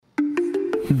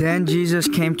Then Jesus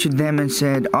came to them and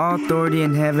said, "All authority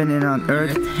in heaven and on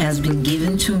earth has been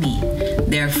given to me.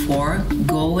 Therefore,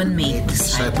 go and make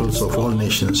disciples of all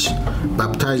nations,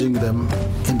 baptizing them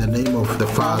in the name of the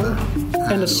Father,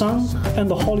 and the Son, and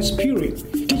the Holy Spirit,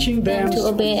 teaching them to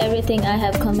obey everything I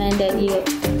have commanded you.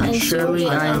 And surely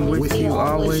I am with you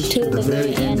always to the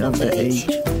very end of the age."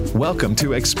 Welcome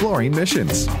to Exploring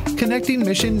Missions, connecting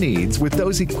mission needs with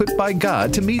those equipped by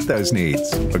God to meet those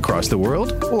needs across the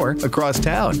world or across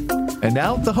town. And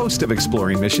now, the host of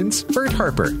Exploring Missions, Bert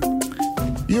Harper.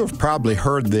 You have probably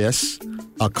heard this.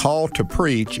 A call to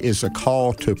preach is a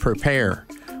call to prepare.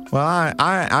 Well,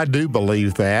 I do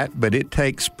believe that, but it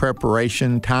takes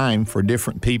preparation time for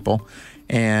different people.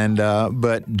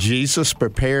 But Jesus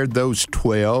prepared those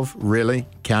 12, really,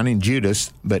 counting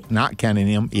Judas, but not counting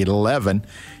him, 11.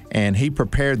 And he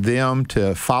prepared them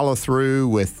to follow through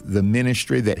with the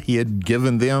ministry that he had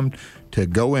given them to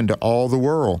go into all the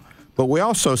world. But we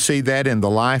also see that in the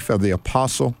life of the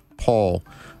Apostle Paul.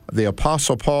 The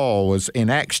Apostle Paul was in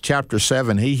Acts chapter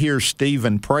 7. He hears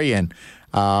Stephen praying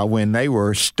when they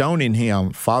were stoning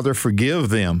him. "Father, forgive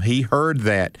them." He heard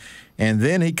that. And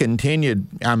then he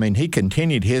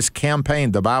continued his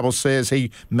campaign. The Bible says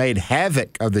he made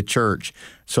havoc of the church.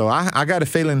 So I got a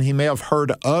feeling he may have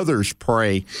heard others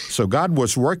pray. So God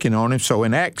was working on him. So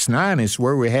in Acts 9 is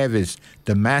where we have his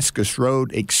Damascus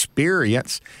Road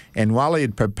experience. And while he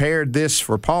had prepared this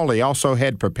for Paul, he also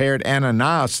had prepared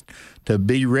Ananias to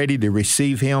be ready to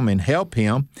receive him and help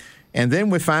him. And then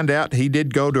we find out he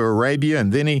did go to Arabia,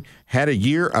 and then he had a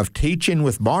year of teaching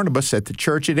with Barnabas at the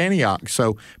church at Antioch.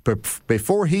 So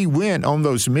before he went on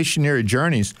those missionary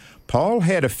journeys, Paul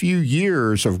had a few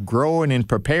years of growing and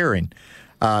preparing.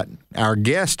 Our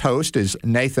guest host is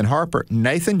Nathan Harper.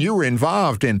 Nathan, you were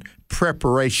involved in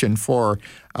preparation for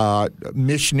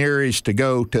missionaries to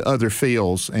go to other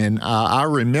fields, and I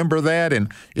remember that,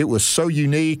 and it was so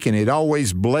unique, and it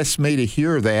always blessed me to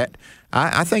hear that.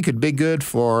 I think it'd be good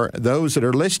for those that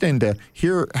are listening to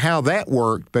hear how that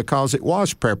worked, because it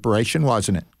was preparation,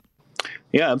 wasn't it?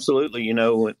 Yeah, absolutely. You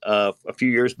know, a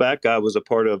few years back, I was a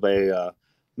part of a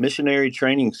missionary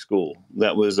training school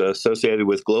that was associated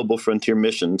with Global Frontier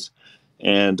Missions,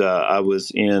 and I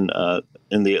was in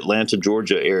the Atlanta,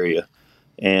 Georgia area,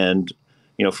 and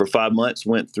for 5 months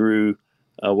went through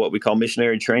what we call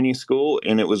missionary training school,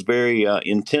 and it was very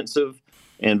intensive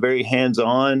and very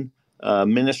hands-on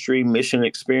ministry mission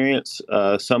experience.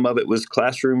 Some of it was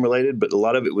classroom related, but a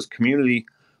lot of it was community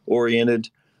oriented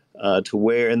to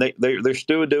where, and they're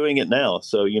still doing it now.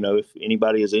 So if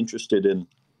anybody is interested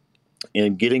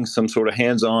in getting some sort of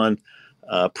hands-on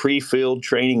pre-field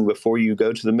training before you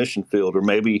go to the mission field, or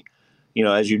maybe,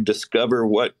 as you discover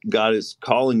what God is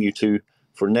calling you to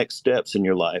for next steps in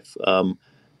your life,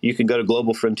 you can go to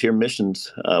Global Frontier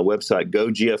Missions website,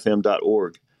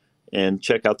 gogfm.org, and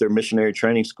check out their missionary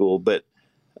training school. But,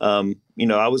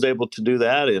 I was able to do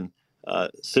that. And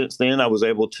since then, I was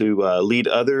able to lead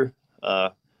other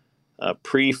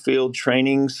pre-field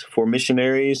trainings for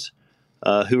missionaries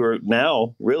who are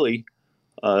now really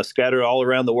scattered all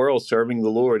around the world serving the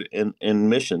Lord in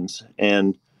missions.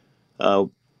 And,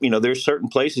 there's certain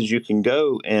places you can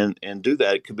go and do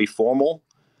that. It could be formal,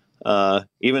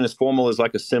 even as formal as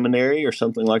like a seminary or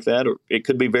something like that, or it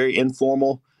could be very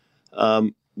informal,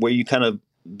 where you kind of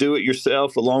do it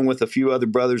yourself along with a few other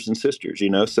brothers and sisters,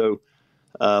 So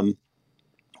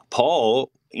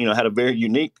Paul, had a very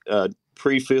unique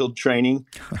pre-field training.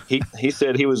 He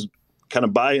said he was kind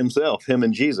of by himself, him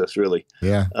and Jesus, really.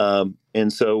 Yeah.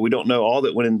 And so we don't know all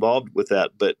that went involved with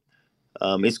that, but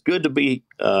it's good to be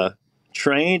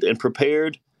trained and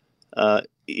prepared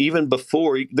even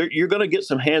before. You're going to get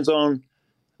some hands-on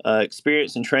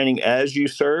experience and training as you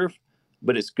serve,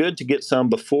 but it's good to get some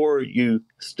before you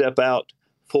step out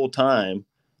full time.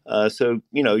 So,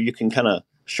 you can kind of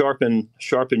sharpen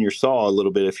your saw a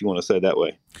little bit, if you want to say it that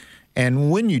way.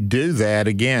 And when you do that,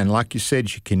 again, like you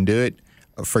said, you can do it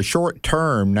for short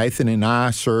term. Nathan and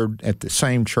I served at the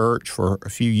same church for a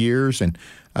few years, and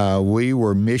we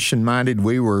were mission-minded.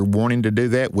 We were wanting to do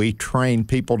that. We trained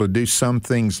people to do some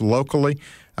things locally,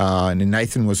 and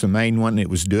Nathan was the main one that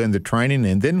was doing the training.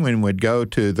 And then when we'd go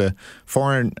to the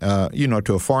foreign,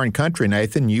 to a foreign country,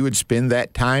 Nathan, you would spend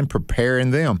that time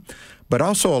preparing them. But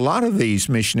also a lot of these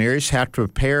missionaries have to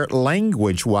prepare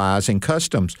language-wise and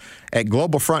customs. At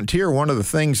Global Frontier, one of the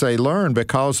things they learned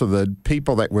because of the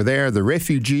people that were there, the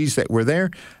refugees that were there,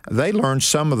 they learned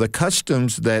some of the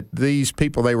customs that these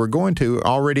people they were going to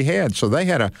already had. So they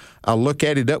had a look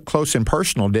at it up close and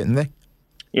personal, didn't they?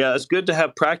 Yeah, it's good to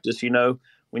have practice,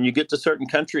 When you get to certain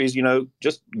countries,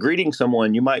 just greeting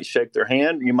someone, you might shake their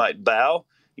hand, you might bow,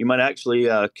 you might actually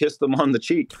kiss them on the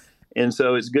cheek. And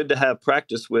so it's good to have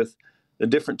practice with the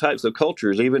different types of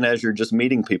cultures, even as you're just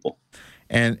meeting people.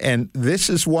 And this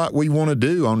is what we want to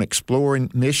do on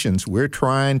Exploring Missions. We're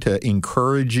trying to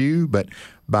encourage you, but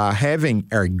by having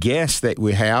our guests that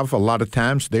we have, a lot of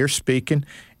times they're speaking,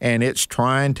 and it's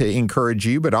trying to encourage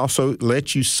you, but also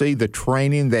let you see the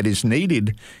training that is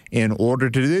needed in order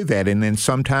to do that. And then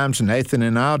sometimes Nathan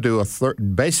and I'll do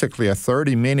basically a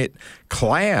 30-minute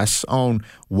class on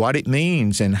what it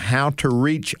means and how to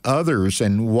reach others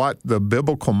and what the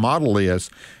biblical model is.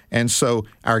 And so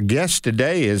our guest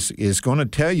today is going to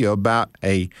tell you about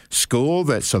a school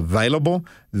that's available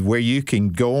where you can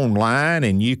go online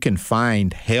and you can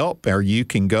find help, or you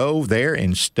can go there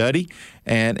and study.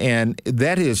 And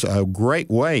that is a great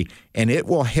way. And it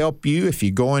will help you if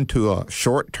you go into a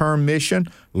short-term mission,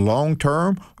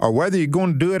 long-term, or whether you're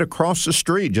going to do it across the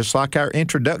street, just like our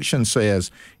introduction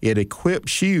says. It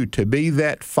equips you to be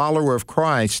that follower of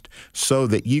Christ so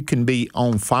that you can be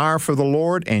on fire for the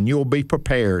Lord and you'll be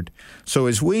prepared. So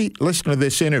as we listen to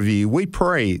this interview, we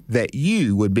pray that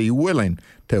you would be willing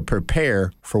to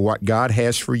prepare for what God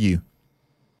has for you.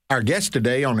 Our guest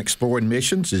today on Exploring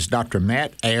Missions is Dr.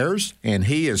 Matt Ayers, and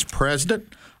he is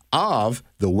president of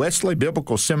the Wesley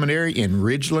Biblical Seminary in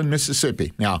Ridgeland,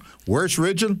 Mississippi. Now, where's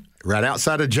Ridgeland? Right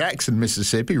outside of Jackson,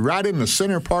 Mississippi, right in the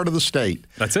center part of the state.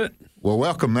 That's it. Well,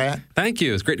 welcome, Matt. Thank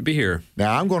you. It's great to be here.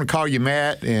 Now, I'm going to call you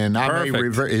Matt, and I may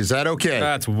revert. Is that okay?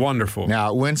 That's wonderful.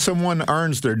 Now, when someone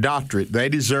earns their doctorate, they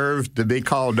deserve to be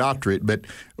called doctorate. But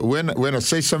when I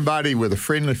see somebody with a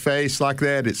friendly face like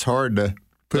that, it's hard to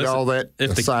put all that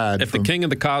aside. If the king of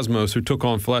the cosmos who took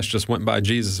on flesh just went by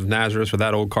Jesus of Nazareth or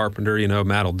that old carpenter,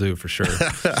 Matt will do for sure.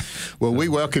 Well, we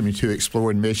welcome you to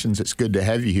Exploring Missions. It's good to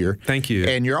have you here. Thank you.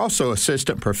 And you're also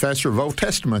assistant professor of Old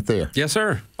Testament there. Yes,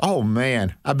 sir. Oh,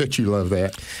 man. I bet you love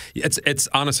that. It's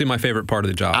honestly my favorite part of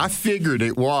the job. I figured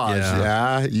it was.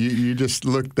 Yeah. You just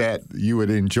looked at, you would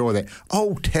enjoy that.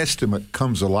 Old Testament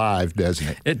comes alive, doesn't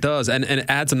it? It does. And it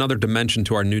adds another dimension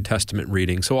to our New Testament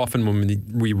reading. So often when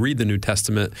we read the New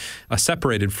Testament,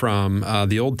 separated from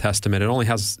the Old Testament, it only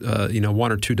has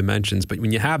one or two dimensions. But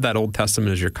when you have that Old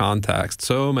Testament as your context,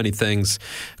 so many things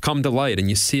come to light, and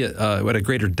you see it at a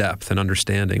greater depth and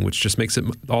understanding, which just makes it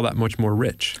all that much more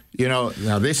rich. Now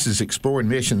this is Exploring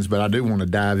Missions, but I do want to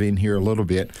dive in here a little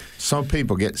bit. Some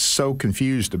people get so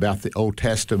confused about the Old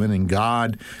Testament and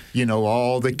God,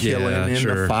 all the killing and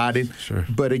the fighting. Sure.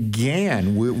 But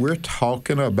again, we're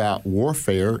talking about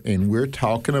warfare, and we're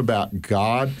talking about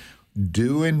God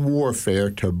doing warfare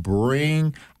to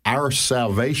bring our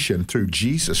salvation through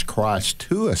Jesus Christ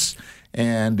to us.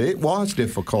 And it was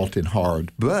difficult and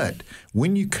hard. But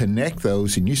when you connect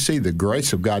those and you see the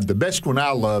grace of God, the best one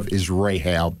I love is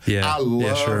Rahab. I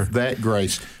love that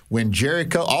grace. When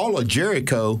all of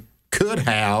Jericho could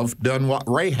have done what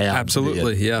Rahab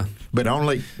Absolutely, did. Yeah. But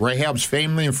only Rahab's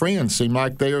family and friends seem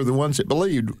like they are the ones that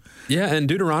believed. Yeah, and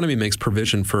Deuteronomy makes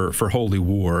provision for holy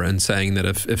war, and saying that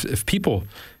if people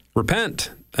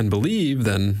repent and believe,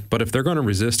 but if they're going to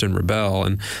resist and rebel.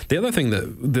 And the other thing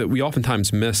that we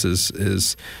oftentimes miss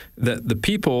is that the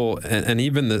people and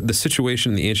even the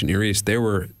situation in the ancient Near East, it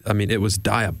was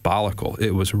diabolical.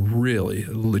 It was really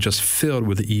just filled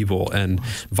with evil and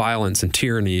violence and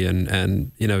tyranny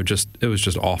and it was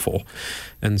just awful.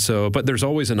 And so, but there's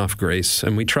always enough grace,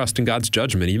 and we trust in God's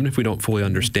judgment. Even if we don't fully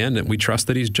understand it, we trust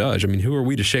that He's judge. Who are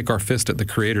we to shake our fist at the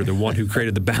Creator, the one who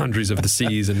created the boundaries of the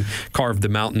seas and carved the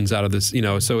mountains out of this,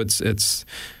 So it's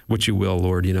what you will,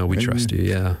 Lord. We trust you.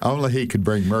 Yeah. Only He could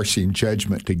bring mercy and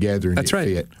judgment together and That's right.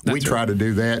 fit. We try to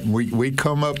do that, and we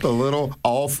come up a little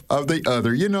off of the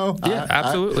other. Yeah,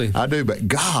 absolutely. I do, but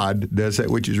God does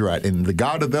that which is right. And the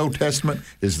God of the Old Testament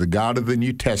is the God of the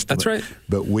New Testament. That's right.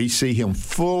 But we see Him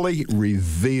fully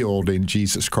revealed in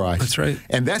Jesus Christ. That's right.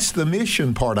 And that's the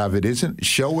mission part of it, isn't it?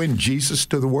 Showing Jesus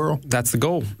to the world. That's the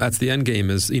goal. That's the end game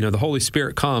is, the Holy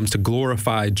Spirit comes to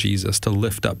glorify Jesus, to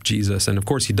lift up Jesus. And of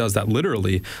course, He does that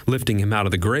literally, lifting Him out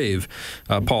of the grave.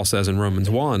 Paul says in Romans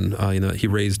 1, He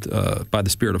raised by the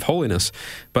Spirit of holiness.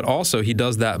 But also He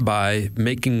does that by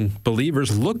making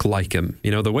believers look like Him.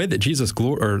 The way that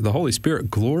the Holy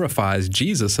Spirit glorifies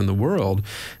Jesus in the world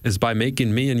is by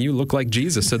making me and you look like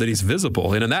Jesus so that He's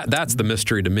visible. And that's the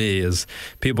mystery to me, is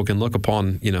people can look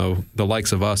upon, the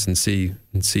likes of us and see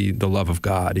the love of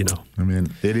God,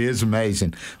 It is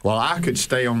amazing. Well, I could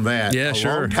stay on that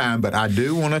long time, but I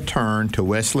do want to turn to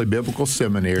Wesley Biblical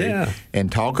Seminary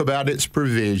and talk about its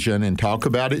provision and talk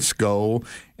about its goal,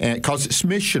 because it's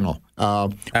missional.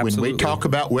 When we talk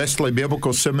about Wesley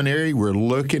Biblical Seminary, we're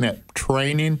looking at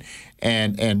training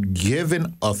and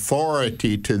giving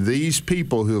authority to these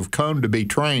people who have come to be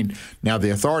trained. Now, the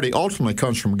authority ultimately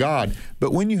comes from God,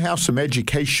 But when you have some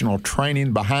educational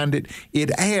training behind it,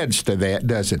 it adds to that,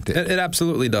 doesn't it? It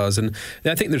absolutely does. And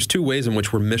I think there's two ways in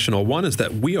which we're missional. One is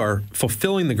that we are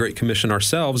fulfilling the Great Commission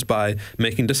ourselves by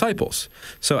making disciples.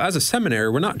 So as a seminary,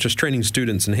 we're not just training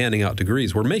students and handing out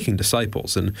degrees. We're making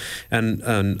disciples. And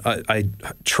I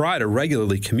try to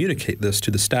regularly communicate this to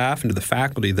the staff and to the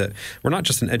faculty that we're not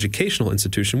just an educational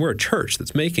institution. We're a church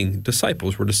that's making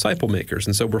disciples. We're disciple makers.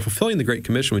 And so we're fulfilling the Great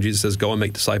Commission when Jesus says, go and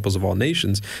make disciples of all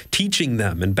nations, teaching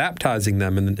them and baptizing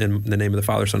them in the name of the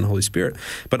Father, Son, and Holy Spirit.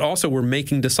 But also we're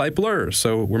making disciplers.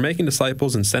 So we're making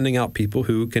disciples and sending out people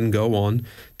who can go on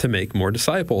to make more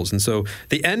disciples. And so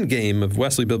the end game of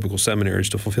Wesley Biblical Seminary is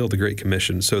to fulfill the Great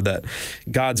Commission so that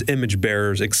God's image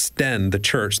bearers extend the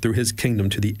church through his kingdom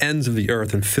to the ends of the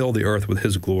earth and fill the earth with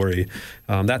his glory.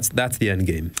 That's the end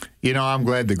game. You know, I'm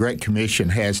glad the Great Commission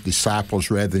has disciples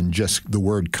rather than just the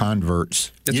word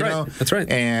converts. That's right.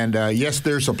 And yes,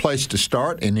 there's a place to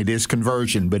start, and it is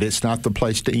conversion, but it's not the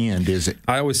place to end, is it?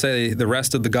 I always say the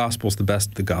rest of the gospel is the best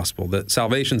of the gospel, that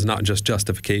salvation is not just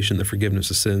justification, the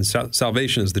forgiveness of sins.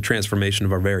 Salvation is the transformation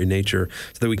of our very nature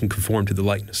so that we can conform to the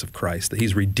likeness of Christ, that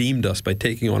he's redeemed us by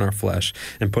taking on our flesh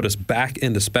and put us back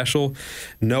into special,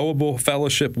 knowable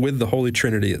fellowship with the Holy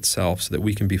Trinity itself so that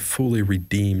we can be fully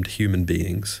redeemed human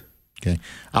beings. Okay.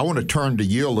 I want to turn to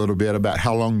you a little bit about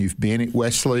how long you've been at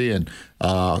Wesley and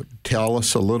tell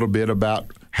us a little bit about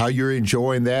how you're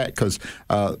enjoying that, because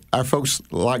our folks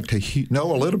like to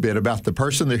know a little bit about the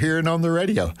person they're hearing on the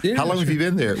radio. Yeah, how long have you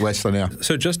been there at Wesley now?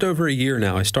 So just over a year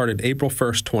now. I started April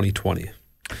 1st, 2020.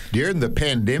 During the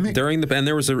pandemic? And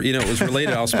there was it was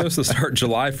related. I was supposed to start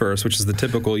July 1st, which is the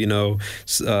typical,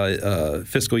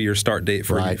 fiscal year start date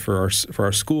for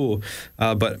our school.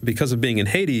 But because of being in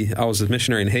Haiti, I was a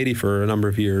missionary in Haiti for a number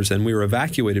of years, and we were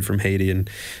evacuated from Haiti.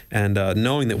 And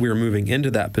knowing that we were moving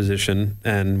into that position,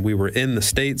 and we were in the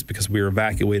States because we were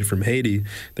evacuated from Haiti,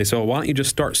 they said, well, why don't you just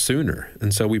start sooner?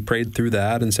 And so we prayed through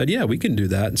that and said, yeah, we can do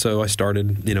that. And so I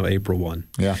started, April 1.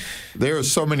 Yeah. There are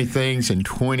so many things in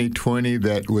 2020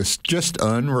 that was just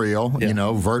unreal,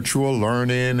 virtual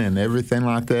learning and everything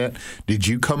like that. Did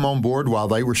you come on board while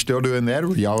they were still doing that?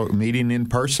 Were y'all meeting in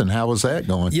person? How was that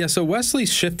going? Yeah, so Wesley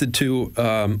shifted to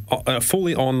a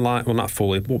fully online, well, not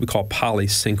fully, what we call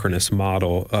polysynchronous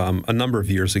model a number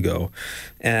of years ago,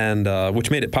 and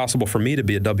which made it possible for me to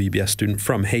be a WBS student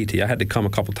from Haiti. I had to come a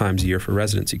couple times a year for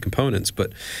residency components,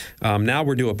 but now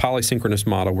we're doing a polysynchronous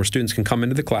model where students can come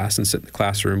into the class and sit in the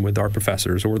classroom with our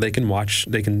professors, or they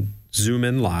can Zoom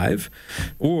in live,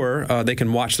 or they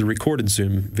can watch the recorded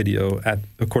Zoom video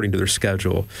according to their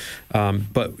schedule.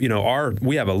 But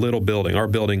we have a little building. Our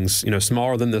building's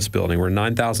smaller than this building. We're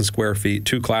 9,000 square feet,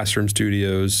 2 classroom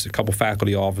studios, a couple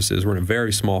faculty offices. We're in a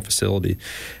very small facility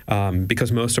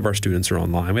because most of our students are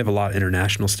online. We have a lot of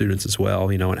international students as well.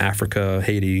 In Africa,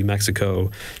 Haiti,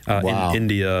 Mexico, in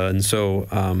India, and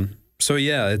so. So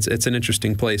yeah, it's an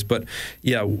interesting place, but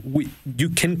yeah, you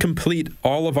can complete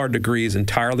all of our degrees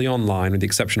entirely online, with the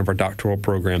exception of our doctoral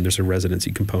program. There's a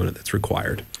residency component that's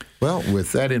required. Well,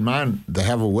 with that in mind, they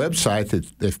have a website that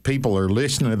if people are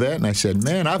listening to that and they said,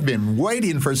 man, I've been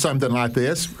waiting for something like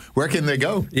this, where can they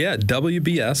go? Yeah,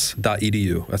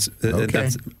 wbs.edu. That's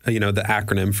the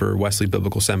acronym for Wesley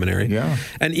Biblical Seminary. Yeah.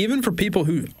 And even for people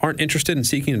who aren't interested in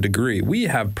seeking a degree, we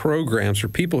have programs for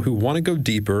people who want to go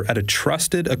deeper at a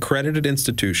trusted, accredited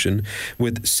institution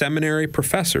with seminary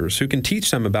professors who can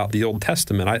teach them about the Old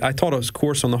Testament. I taught a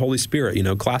course on the Holy Spirit,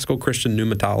 classical Christian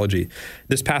pneumatology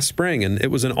this past spring, and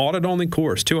it was an audit-only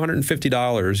course,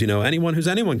 $250.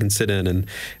 Anyone can sit in and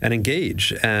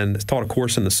engage. And taught a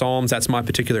course in the Psalms. That's my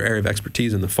particular area of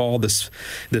expertise in the fall. This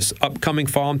upcoming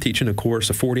fall, I'm teaching a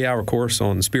 40-hour course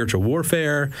on spiritual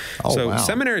warfare. Wow.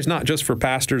 Seminary is not just for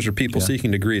pastors or people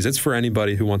seeking degrees. It's for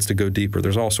anybody who wants to go deeper.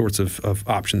 There's all sorts of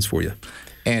options for you.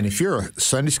 And if you're a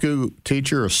Sunday school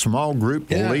teacher, a small group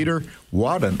leader,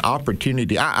 what an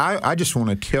opportunity. I just want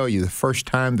to tell you, the first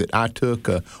time that I took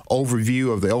an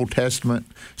overview of the Old Testament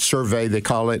survey, they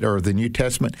call it, or the New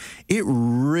Testament, it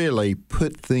really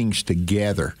put things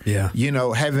together. Yeah.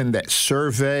 Having that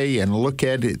survey and look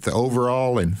at it, the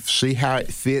overall, and see how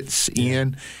it fits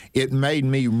in, it made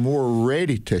me more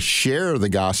ready to share the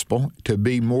gospel, to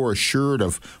be more assured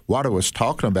of what I was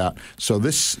talking about. So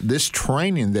this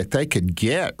training that they could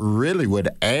get really would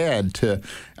add to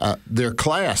their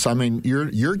class. I mean,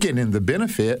 you're getting the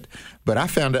benefit, but I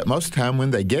found out most of the time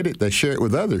when they get it, they share it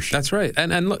with others. That's right.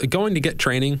 And look, going to get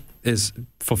training is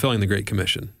fulfilling the Great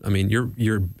Commission. I mean,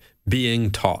 you're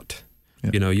being taught.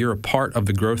 You know, you're a part of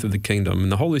the growth of the kingdom.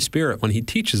 And the Holy Spirit, when he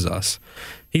teaches us,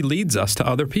 he leads us to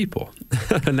other people.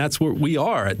 And that's what we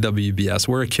are at WBS.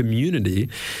 We're a community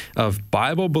of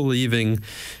Bible-believing,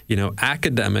 you know,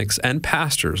 academics and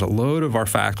pastors. A load of our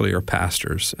faculty are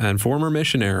pastors and former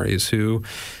missionaries who,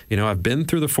 you know, have been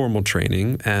through the formal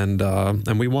training, and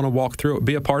we want to walk through it,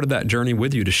 be a part of that journey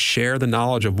with you to share the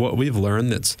knowledge of what we've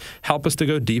learned that's helped us to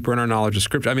go deeper in our knowledge of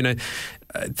Scripture. I mean, I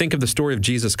think of the story of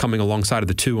Jesus coming alongside of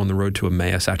the two on the road to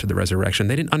Emmaus after the resurrection.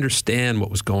 They didn't understand what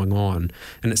was going on.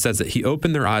 And it says that he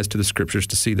opened their eyes to the Scriptures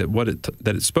to see that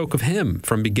that it spoke of him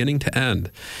from beginning to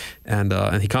end. And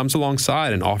he comes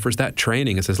alongside and offers that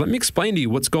training and says, let me explain to you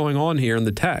what's going on here in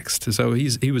the text. So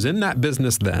he was in that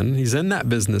business then. He's in that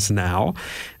business now.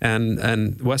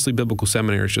 And Wesley Biblical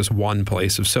Seminary is just one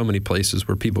place of so many places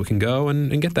where people can go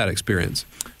and get that experience.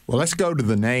 Well, let's go to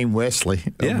the name Wesley.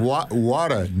 Yeah.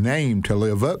 What a name to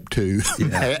live up to.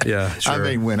 Yeah, sure. I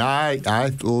mean, when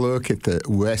I look at the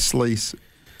Wesleys,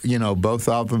 you know, both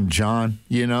of them, John,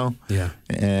 you know,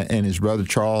 and his brother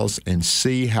Charles, and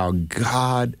see how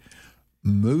God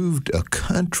moved a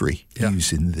country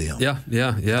using them.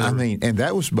 Yeah. I mean, and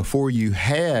that was before you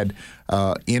had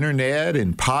internet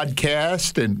and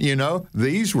podcast, and, you know,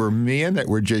 these were men that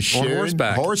were just sharing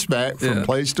horseback from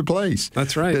place to place.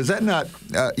 That's right. Does that not,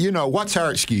 you know, what's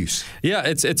our excuse? Yeah,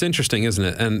 it's interesting, isn't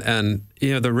it? And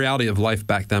you know, the reality of life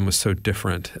back then was so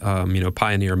different. You know,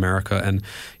 pioneer America, and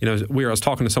you know, I was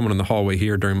talking to someone in the hallway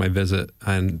here during my visit,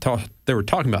 and they were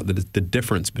talking about the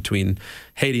difference between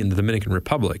Haiti and the Dominican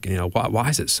Republic. You know, why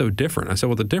is it so different? I said,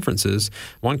 well, the difference is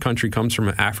one country comes from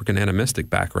an African animistic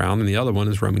background, and the other one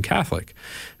is Roman Catholic.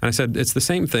 And I said, it's the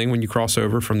same thing when you cross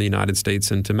over from the United States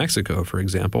into Mexico, for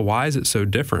example. Why is it so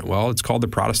different? Well, it's called the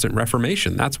Protestant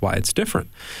Reformation. That's why it's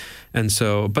different. And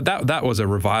so, but that was a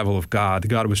revival of God.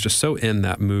 God was just so in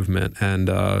that movement. And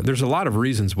there's a lot of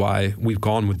reasons why we've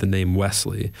gone with the name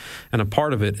Wesley. And a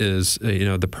part of it is, you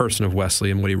know, the person of Wesley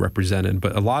and what he represented.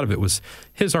 But a lot of it was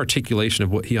his articulation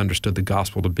of what he understood the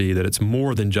gospel to be, that it's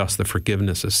more than just the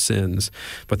forgiveness of sins,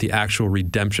 but the actual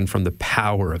redemption from the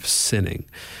power of sinning.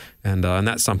 And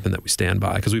that's something that we stand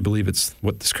by because we believe it's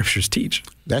what the Scriptures teach.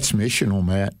 That's missional,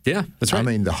 Matt. Yeah, that's right. I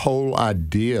mean, the whole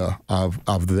idea of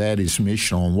that is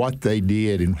missional, and what they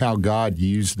did and how God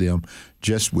used them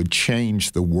just would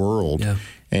change the world. Yeah.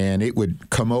 And it would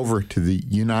come over to the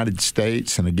United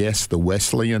States, and I guess the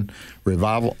Wesleyan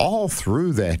revival. All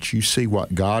through that, you see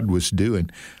what God was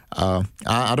doing.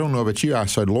 I don't know about you. I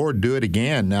said, Lord, do it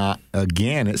again. Now,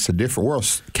 again, it's a different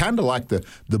world. Kind of like the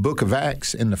book of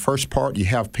Acts. In the first part, you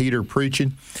have Peter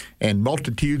preaching, and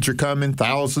multitudes are coming,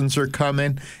 thousands are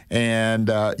coming, and,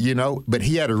 you know, but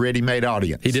he had a ready-made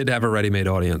audience. He did have a ready-made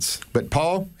audience. But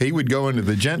Paul, he would go into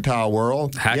the Gentile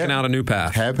world. Hacking out a new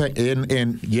path.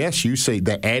 And yes, you see,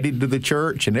 they added to the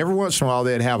church, and every once in a while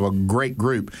they'd have a great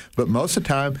group. But most of the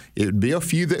time, it would be a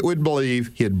few that would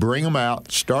believe. He'd bring them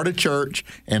out, start a church,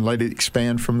 and let it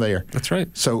expand from there. That's right.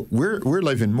 So we're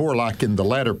living more like in the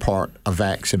latter part of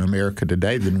Acts in America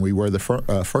today than we were the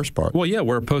first part. Well, yeah,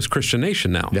 we're a post-Christian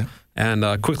nation now. Yeah. And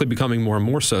quickly becoming more and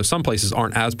more so. Some places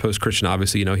aren't as post-Christian,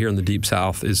 obviously. You know, here in the Deep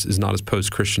South is not as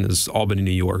post-Christian as Albany,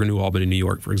 New York, or New Albany, New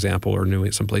York, for example,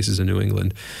 or some places in New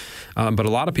England. But a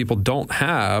lot of people don't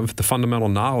have the fundamental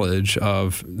knowledge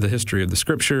of the history of the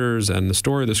Scriptures and the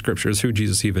story of the Scriptures, who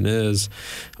Jesus even is.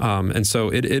 And so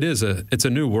it's a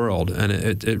new world, and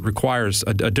it requires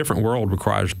a different world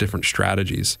requires different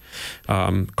strategies.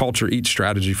 Culture eats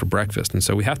strategy for breakfast, and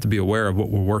so we have to be aware of what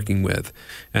we're working with,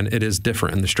 and it is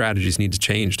different, and the strategies need to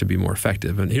change to be more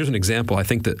effective. And here's an example. I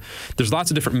think that there's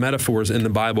lots of different metaphors in the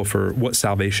Bible for what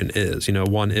salvation is. You know,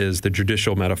 one is the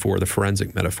judicial metaphor, the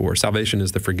forensic metaphor. Salvation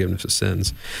is the forgiveness of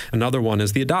sins. Another one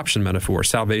is the adoption metaphor.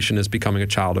 Salvation is becoming a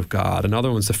child of God.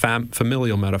 Another one's the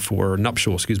familial metaphor, or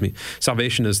nuptial,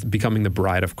 Salvation is becoming the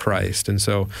bride of Christ. And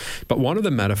so, but one of the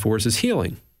metaphors is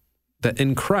healing. That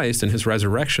in Christ and his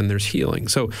resurrection, there's healing.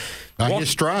 So, by his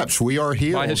stripes, we are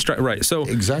healed. By his stripes, right. So,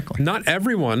 exactly. Not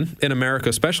everyone in America,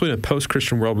 especially in a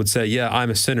post-Christian world, would say, yeah, I'm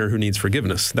a sinner who needs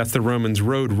forgiveness. That's the Romans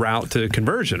road route to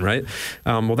conversion, right?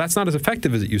 Well, that's not as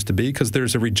effective as it used to be because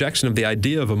there's a rejection of the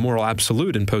idea of a moral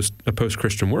absolute in a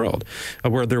post-Christian world,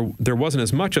 where there wasn't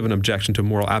as much of an objection to a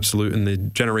moral absolute in the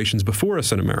generations before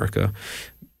us in America.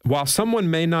 While someone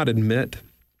may not admit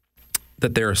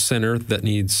that they're a sinner that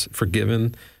needs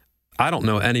forgiven, I don't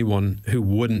know anyone who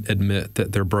wouldn't admit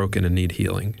that they're broken and need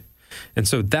healing. And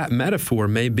so that metaphor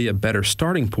may be a better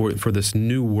starting point for this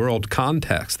new world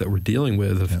context that we're dealing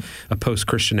with of a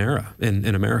post-Christian era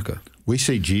in America. We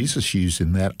see Jesus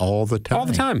using that all the time. All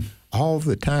the time. All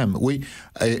the time.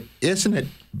 Isn't it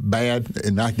bad,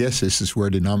 and I guess this is where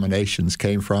denominations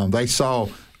came from, they saw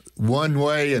one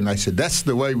way, and they said, that's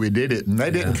the way we did it. And they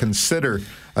didn't consider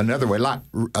another way. Like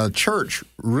a church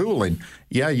ruling,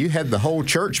 you had the whole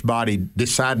church body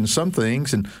deciding some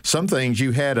things, and some things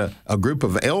you had a group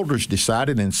of elders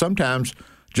decided, and sometimes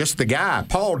just the guy,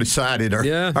 Paul, decided, or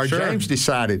James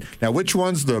decided. Now, which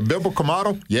one's the biblical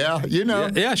model? Yeah,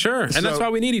 Yeah, sure. And that's why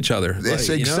we need each other. That's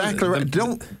exactly right.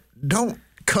 Don't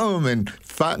come and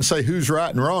fight and say who's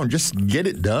right and wrong. Just get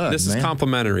it done. This is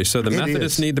complementary. So the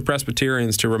Methodists need the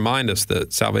Presbyterians to remind us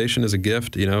that salvation is a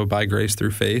gift, by grace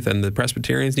through faith, and the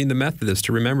Presbyterians need the Methodists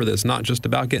to remember that it's not just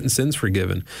about getting sins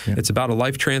forgiven. Yeah. It's about a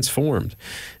life transformed.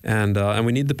 And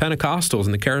we need the Pentecostals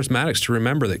and the Charismatics to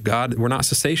remember that God, we're not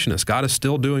cessationists. God is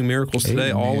still doing miracles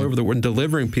today all over the world,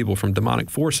 delivering people from demonic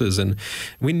forces, and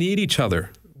we need each other.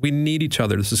 We need each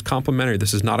other. This is complementary.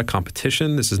 This is not a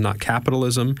competition. This is not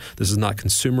capitalism. This is not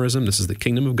consumerism. This is the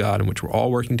kingdom of God in which we're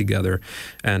all working together.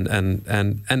 And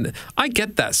I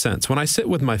get that sense when I sit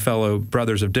with my fellow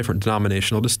brothers of different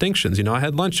denominational distinctions. I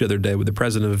had lunch the other day with the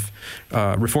president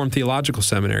of Reformed Theological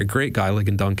Seminary, great guy,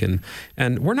 Ligon Duncan,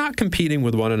 and we're not competing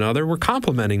with one another. We're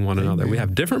complementing one another. We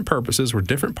have different purposes. We're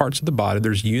different parts of the body.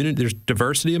 There's unity. There's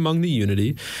diversity among the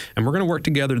unity, and we're going to work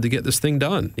together to get this thing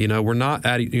done. We're not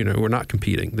we're not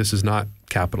competing. This is not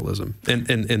capitalism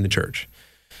in the church.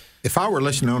 If I were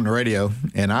listening on the radio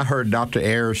and I heard Dr.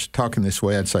 Ayers talking this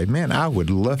way, I'd say, man, I would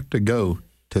love to go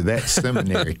to that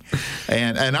seminary.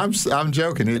 and I'm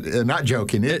joking. Not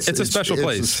joking. It's a special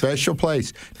place. It's a special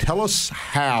place. Tell us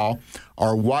how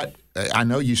or what. I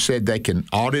know you said they can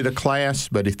audit a class,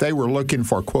 but if they were looking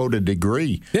for, quote, a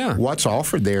degree, what's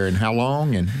offered there and how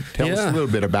long? And tell us a little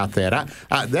bit about that.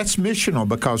 That's missional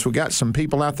because we got some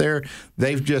people out there,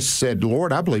 they've just said,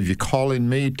 Lord, I believe you're calling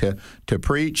me to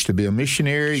preach, to be a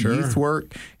missionary, youth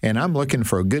work, and I'm looking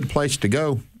for a good place to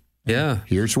go. Yeah.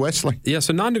 Here's Wesley. Yeah,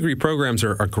 so non-degree programs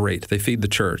are great. They feed the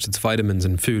church. It's vitamins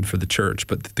and food for the church.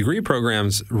 But the degree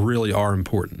programs really are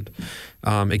important.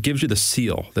 It gives you the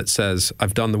seal that says,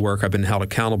 I've done the work. I've been held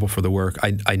accountable for the work.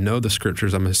 I know the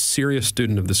Scriptures. I'm a serious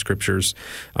student of the Scriptures.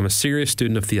 I'm a serious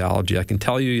student of theology. I can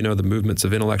tell you, the movements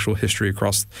of intellectual history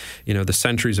across, the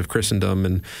centuries of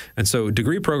Christendom. And so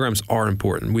degree programs are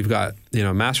important. We've got,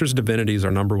 Master's of Divinity is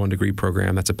our number one degree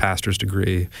program. That's a pastor's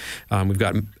degree. We've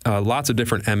got lots of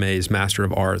different MAs, Master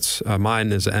of Arts.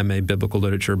 Mine is an MA Biblical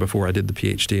Literature before I did the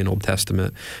PhD in Old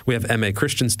Testament. We have MA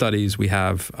Christian Studies. We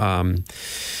have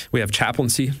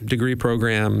chaplaincy degree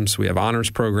programs. We have honors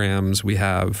programs. We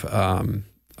have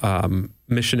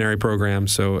missionary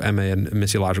programs, so MA in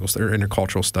missiological or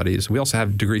intercultural studies. We also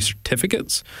have degree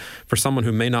certificates for someone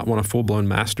who may not want a full-blown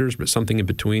master's, but something in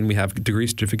between. We have degree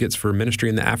certificates for ministry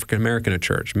in the African American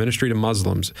church, ministry to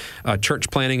Muslims, church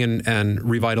planning and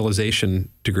revitalization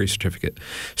degree certificate.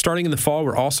 Starting in the fall,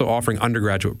 we're also offering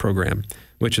undergraduate program,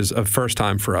 which is a first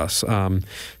time for us.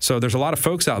 So there's a lot of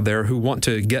folks out there who want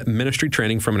to get ministry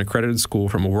training from an accredited school,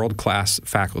 from a world-class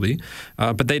faculty,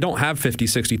 but they don't have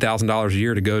 $50,000, $60,000 a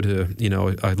year to go to,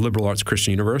 a liberal arts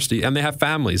Christian university, and they have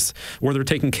families, or they're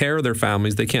taking care of their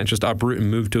families. They can't just uproot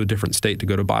and move to a different state to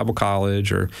go to Bible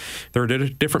college, or they're at a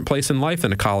different place in life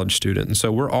than a college student. And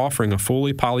so we're offering a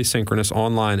fully polysynchronous,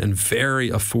 online, and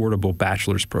very affordable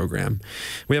bachelor's program.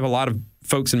 We have a lot of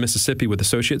folks in Mississippi with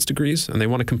associate's degrees, and they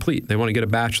want to complete. They want to get a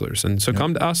bachelor's. And so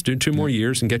come to us, do 2 more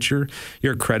years, and get your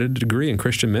accredited degree in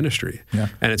Christian ministry. Yeah.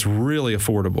 And it's really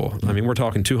affordable. I mean, we're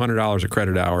talking $200 a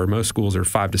credit hour. Most schools are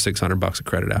 $500 to $600 a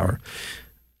credit hour.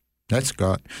 That's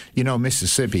got,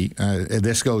 Mississippi,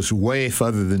 this goes way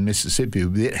further than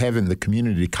Mississippi, having the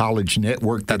community college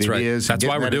network that it is. That's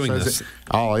why we're doing this.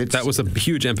 That was a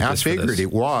huge emphasis for this. I figured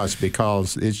it was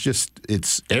because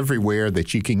it's everywhere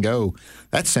that you can go.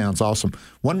 That sounds awesome.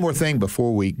 One more thing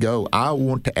before we go, I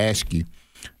want to ask you,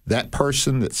 that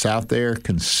person that's out there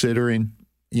considering,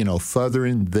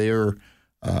 furthering their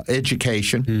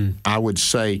education, I would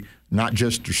say, not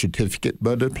just a certificate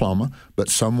but a diploma, but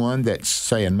someone that's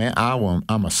saying, man,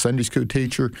 I'm a Sunday school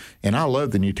teacher, and I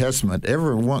love the New Testament.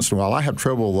 Every once in a while, I have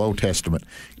trouble with the Old Testament.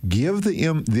 Give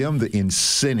them the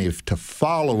incentive to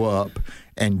follow up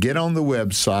and get on the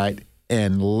website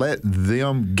and let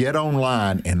them get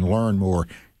online and learn more.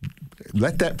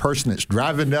 Let that person that's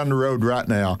driving down the road right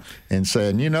now and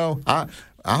saying,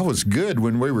 I was good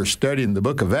when we were studying the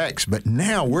book of Acts, but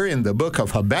now we're in the book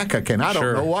of Habakkuk, and I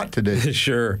don't know what to do.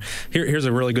 Sure. Here's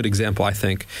a really good example, I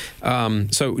think.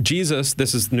 So Jesus,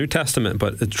 this is New Testament,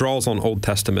 but it draws on Old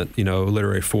Testament,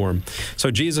 literary form.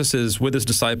 So Jesus is with his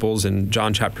disciples in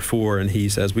John chapter 4, and he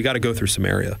says, we got to go through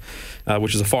Samaria,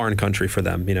 which is a foreign country for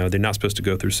them. They're not supposed to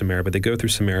go through Samaria, but they go through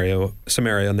Samaria,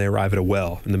 and they arrive at a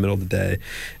well in the middle of the day.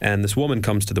 And this woman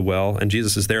comes to the well, and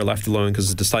Jesus is there left alone because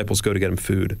his disciples go to get him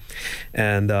food. And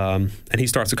And he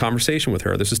starts a conversation with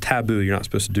her. This is taboo. You're not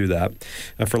supposed to do that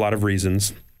for a lot of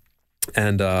reasons.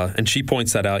 And she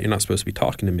points that out. You're not supposed to be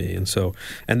talking to me.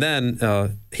 And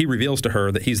then he reveals to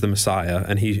her that he's the Messiah,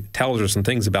 and he tells her some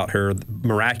things about her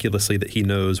miraculously that he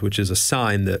knows, which is a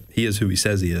sign that he is who he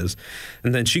says he is.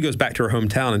 And then she goes back to her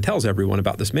hometown and tells everyone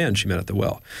about this man she met at the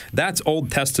well. That's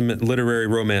Old Testament literary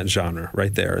romance genre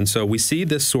right there. And so we see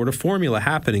this sort of formula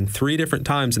happening 3 different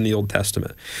times in the Old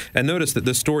Testament. And notice that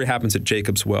this story happens at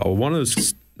Jacob's well. One of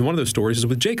those stories is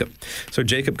with Jacob. So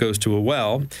Jacob goes to a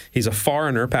well. He's a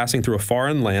foreigner passing through a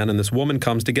foreign land, and this woman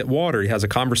comes to get water. He has a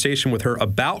conversation with her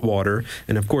about water,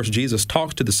 and of course Jesus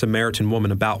talks to the Samaritan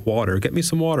woman about water. Get me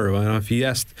some water. Well, if you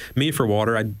asked me for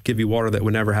water, I'd give you water that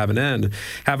would never have an end.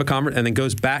 And then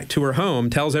goes back to her home,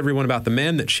 tells everyone about the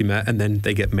man that she met, and then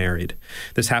they get married.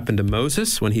 This happened to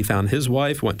Moses when he found his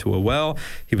wife, went to a well.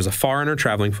 He was a foreigner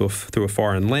traveling through a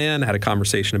foreign land, had a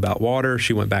conversation about water.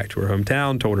 She went back to her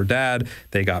hometown, told her dad.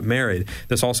 They got married.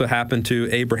 This also happened to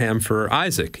Abraham for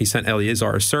Isaac. He sent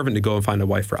Eliezer, his servant, to go and find a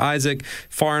wife for Isaac.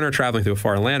 Foreigner traveling through a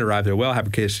foreign land, arrived at a well, have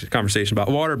a conversation about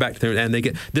water, back to them, and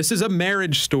this is a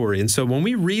marriage story. And so when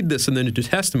we read this in the New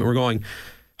Testament, we're going,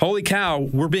 holy cow,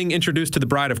 we're being introduced to the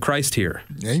bride of Christ here.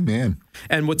 Amen.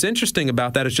 And what's interesting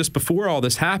about that is just before all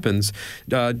this happens,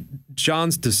 John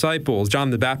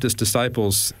the Baptist's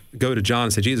disciples go to John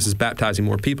and say, Jesus is baptizing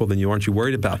more people than you. Aren't you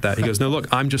worried about that? He goes, no, look,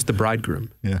 I'm just the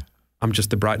bridegroom. Yeah. I'm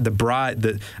just I'm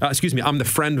the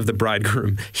friend of the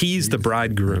bridegroom. He's the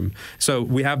bridegroom. So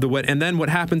we have the wedding. And then what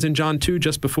happens in John 2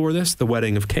 just before this? The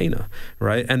wedding of Cana,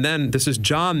 right? And then this is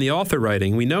John, the author,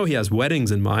 writing. We know he has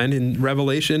weddings in mind in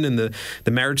Revelation and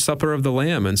the marriage supper of the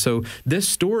Lamb. And so this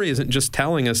story isn't just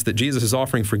telling us that Jesus is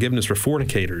offering forgiveness for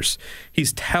fornicators.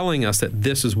 He's telling us that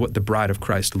this is what the bride of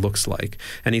Christ looks like.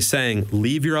 And he's saying,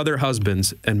 leave your other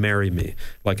husbands and marry me.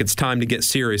 Like, it's time to get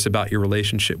serious about your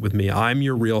relationship with me. I'm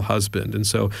your real husband. And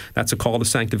so that's a call to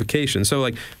sanctification. So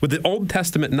like with the Old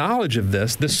Testament knowledge of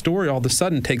this story all of a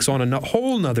sudden takes on a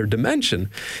whole nother dimension.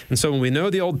 And so when we know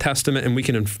the Old Testament and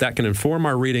that can inform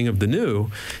our reading of the New,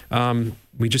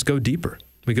 we just go deeper.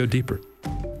 We go deeper.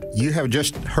 You have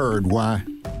just heard why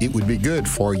it would be good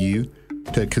for you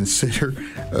to consider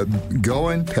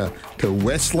going to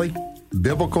Wesley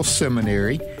Biblical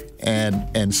Seminary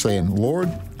and saying, Lord,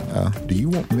 do you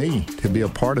want me to be a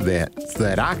part of that so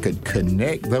that I could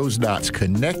connecting those dots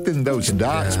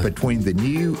between the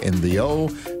new and the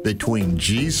old, between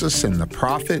Jesus and the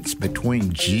prophets,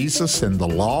 between Jesus and the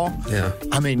law? Yeah.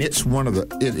 I mean, it's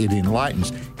it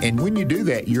enlightens. And when you do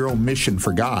that, you're on mission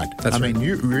for God. That's right. I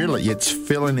mean, it's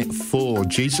filling it full.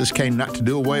 Jesus came not to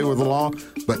do away with the law,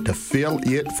 but to fill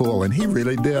it full. And he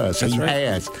really does. That's right.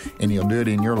 Has, and he'll do it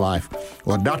in your life.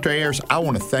 Well, Dr. Ayers, I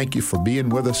want to thank you for being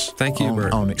with us. Thank you,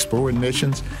 Bert. On Exploring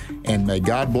Missions, and may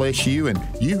God bless you, and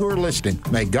you who are listening,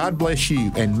 may God bless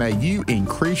you, and may you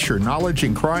increase your knowledge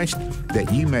in Christ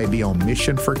that you may be on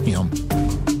mission for Him.